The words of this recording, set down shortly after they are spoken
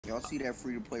Y'all see that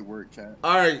free to play work, chat?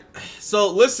 All right. So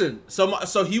listen.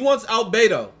 So he wants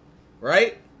Albedo,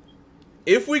 right?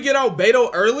 If we get Albedo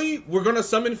early, we're gonna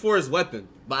summon for his weapon.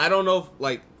 But I don't know if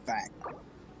like. Fact.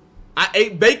 I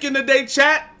ate bacon today,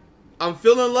 chat. I'm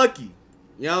feeling lucky.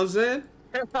 You know what I'm saying?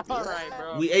 All right,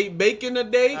 bro. We ate bacon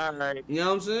today. All right. You know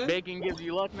what I'm saying? Bacon gives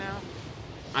you luck now?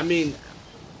 I mean,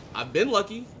 I've been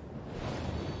lucky.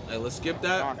 Hey, let's skip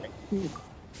that. All right.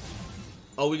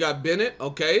 Oh, we got Bennett.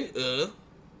 Okay.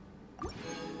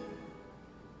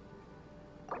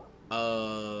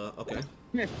 Okay.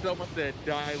 Someone said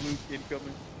dilute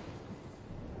incoming.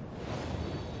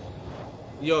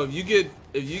 Yo, if you get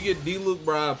D-Luke,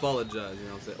 bro, I apologize. You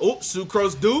know what I'm saying? Oh,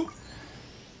 Sucrose dupe.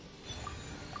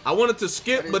 I wanted to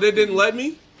skip, but it didn't let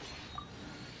me.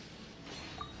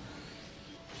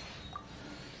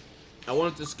 I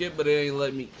wanted to skip, but it ain't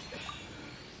let me.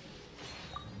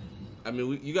 I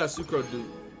mean, you got Sucrose dupe.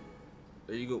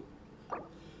 There you go.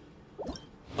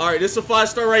 All right, this is a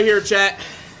 5-star right here, chat.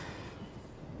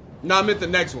 No, I meant the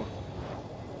next one.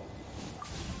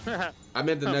 I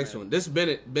meant the next one. This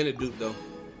Bennett dupe though.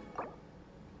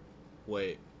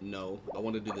 Wait, no. I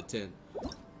want to do the 10.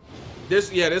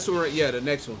 This one right, yeah, the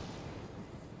next one.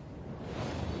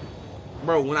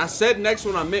 Bro, when I said next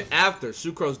one, I meant after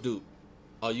Sucrose dupe.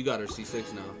 Oh, you got her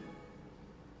C6 now.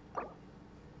 All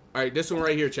right, this one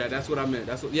right here, chat. That's what I meant.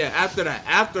 That's what. Yeah, after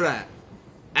that.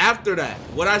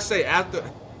 What I say after?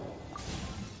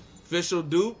 Official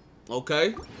dupe.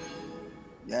 Okay.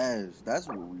 Yes, that's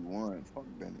what we want. Fuck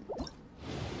Bennett.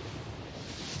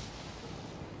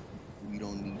 We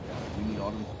don't need that. We need all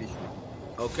them fish.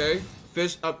 Okay.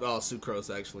 Fish up. Oh,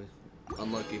 Sucrose, actually.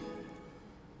 Unlucky.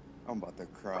 I'm about to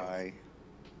cry.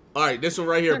 All right, this one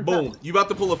right here. Boom. You about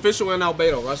to pull official and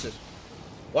Albedo. Watch this.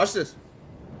 Watch this.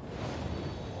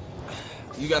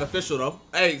 You got official, though.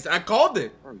 Hey, I called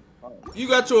it. You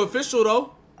got your official,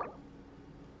 though.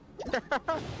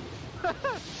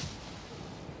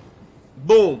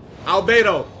 Boom.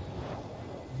 Albedo.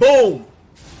 Boom.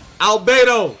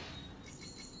 Albedo.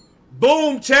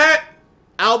 Boom, chat.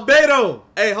 Albedo.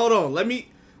 Hey, hold on. Let me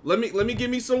give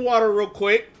me some water real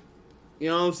quick. You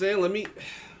know what I'm saying? Let me.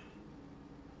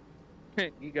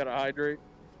 You gotta hydrate.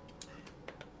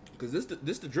 Cause this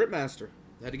the drip master.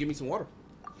 I had to give me some water.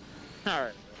 All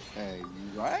right. Hey, you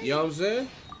right? You know what I'm saying?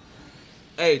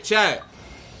 Hey, chat.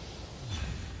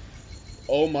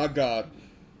 Oh my God.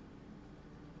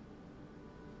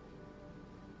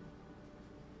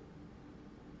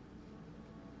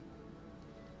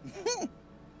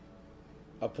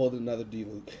 I pulled another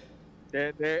D-Luke.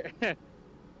 There.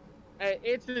 Hey,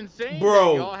 it's insane.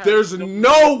 Bro, there's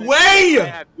no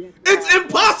way! It's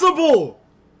impossible!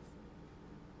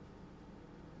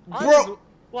 Bro.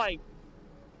 Like,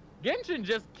 Genshin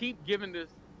just keep giving this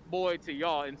boy to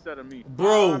y'all instead of me.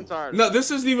 Bro, I'm tired. No,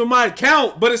 this isn't even my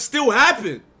account, but it still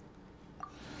happened.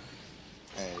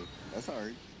 Hey, that's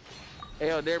alright. Hey,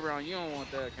 yo, Debron, you don't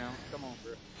want that account. Come on,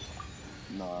 bro.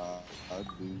 Nah, I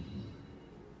do.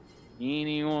 You ain't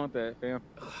even want that, fam.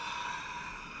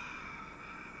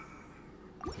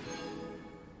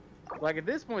 Like, at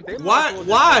this point, they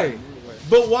Why?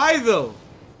 But why, though?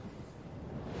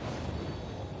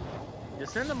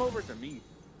 Just send them over to me.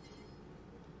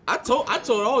 I told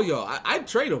all y'all, I'd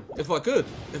trade them if I could.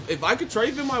 If I could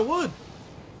trade them, I would.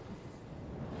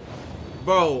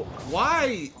 Bro,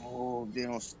 why? Oh, they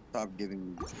don't stop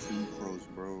giving me Sucrose,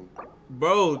 bro.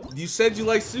 Bro, you said you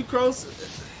like Sucrose?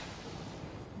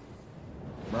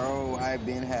 Bro, I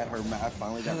had her. I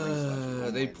finally got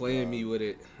ring. They playing me with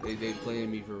it. They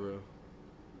playing me for real.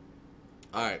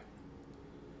 All right.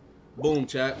 Boom,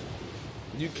 chat.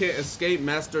 You can't escape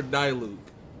Master Diluc.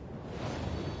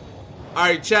 All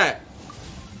right, chat.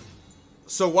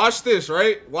 So watch this,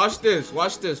 right? Watch this.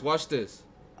 Watch this. Watch this.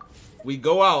 We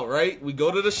go out, right? We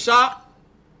go to the shop,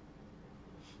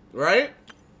 right?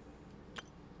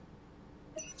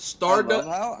 Stardust.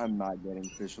 How I'm not getting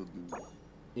official dude.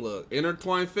 Look,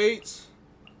 intertwined fates.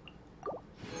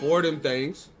 4 of them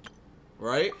things,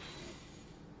 right?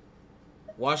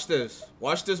 Watch this.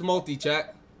 Watch this multi,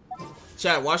 chat.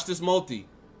 Chat, watch this multi.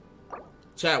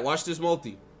 Chat, watch this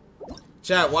multi.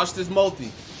 Chat, watch this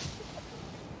multi.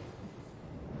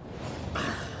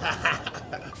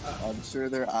 I'm sure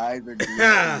their eyes are doing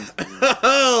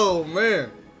Oh,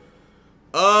 man.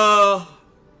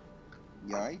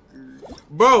 Yikers.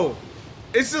 Bro,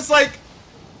 it's just like,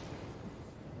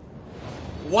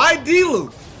 why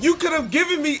D-Luke? You could have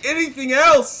given me anything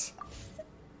else.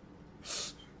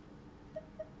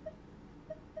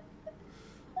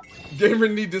 Gamer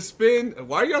need to spin.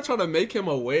 Why are y'all trying to make him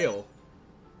a whale?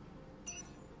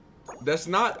 That's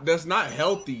not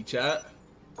healthy, chat.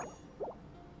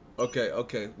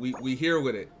 Okay. We here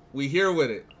with it. We here with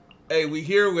it. Hey, we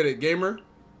here with it, gamer.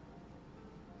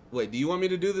 Wait, do you want me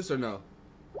to do this or no?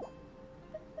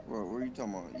 What are you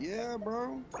talking about? Yeah,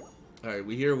 bro. Alright,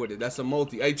 we here with it. That's a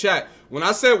multi. Hey, chat. When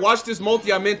I said watch this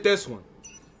multi, I meant this one.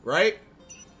 Right?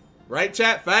 Right,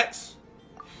 chat? Facts?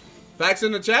 Facts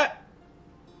in the chat?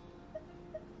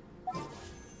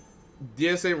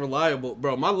 DS ain't reliable.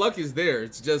 Bro, my luck is there.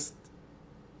 It's just...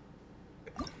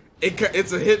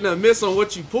 It's a hit and a miss on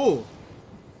what you pull.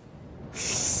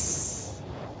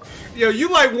 Yo, you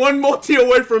like one multi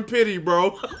away from pity,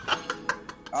 bro.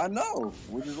 I know,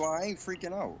 which is why I ain't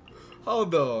freaking out.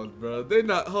 Hold on, bro.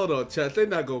 Hold on, chat. They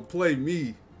not gonna play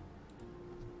me.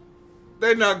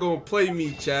 They not gonna play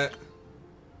me, chat.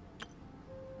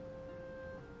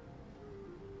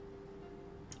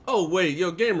 Oh, wait.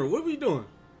 Yo, gamer, what are we doing?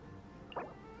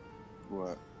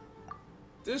 What?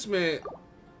 This man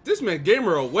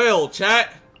gamer a whale,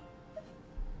 chat.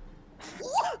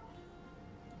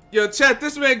 Yo, chat,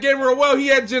 this man gamer a whale. He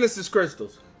had Genesis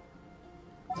crystals.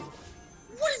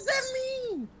 What does that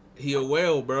mean? He a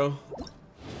whale, bro.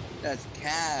 That's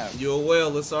cap. You a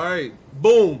whale. It's all right.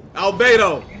 Boom.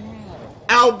 Albedo.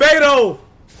 Albedo.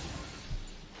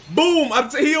 Boom.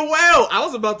 He a whale. I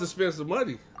was about to spend some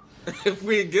money. If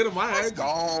we didn't get him, I had go.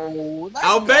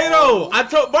 Albedo. I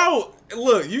told bro.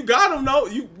 Look, you got him. No,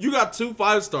 you got 2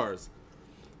 5-stars.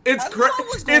 It's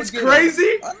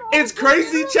crazy. It's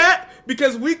crazy, chat.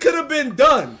 Because we could have been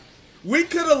done. We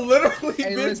could have literally been.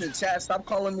 Hey, listen, chat. Stop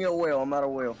calling me a whale. I'm not a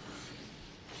whale.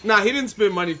 Nah, he didn't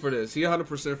spend money for this. He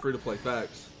 100% free to play.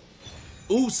 Facts.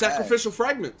 Ooh, sacrificial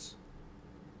fragments.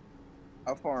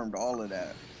 I farmed all of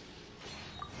that.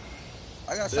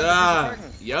 I got sacrificial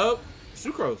fragments. Yup.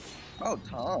 Sucrose. About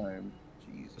time.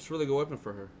 Jeez. That's a really good weapon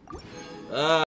for her.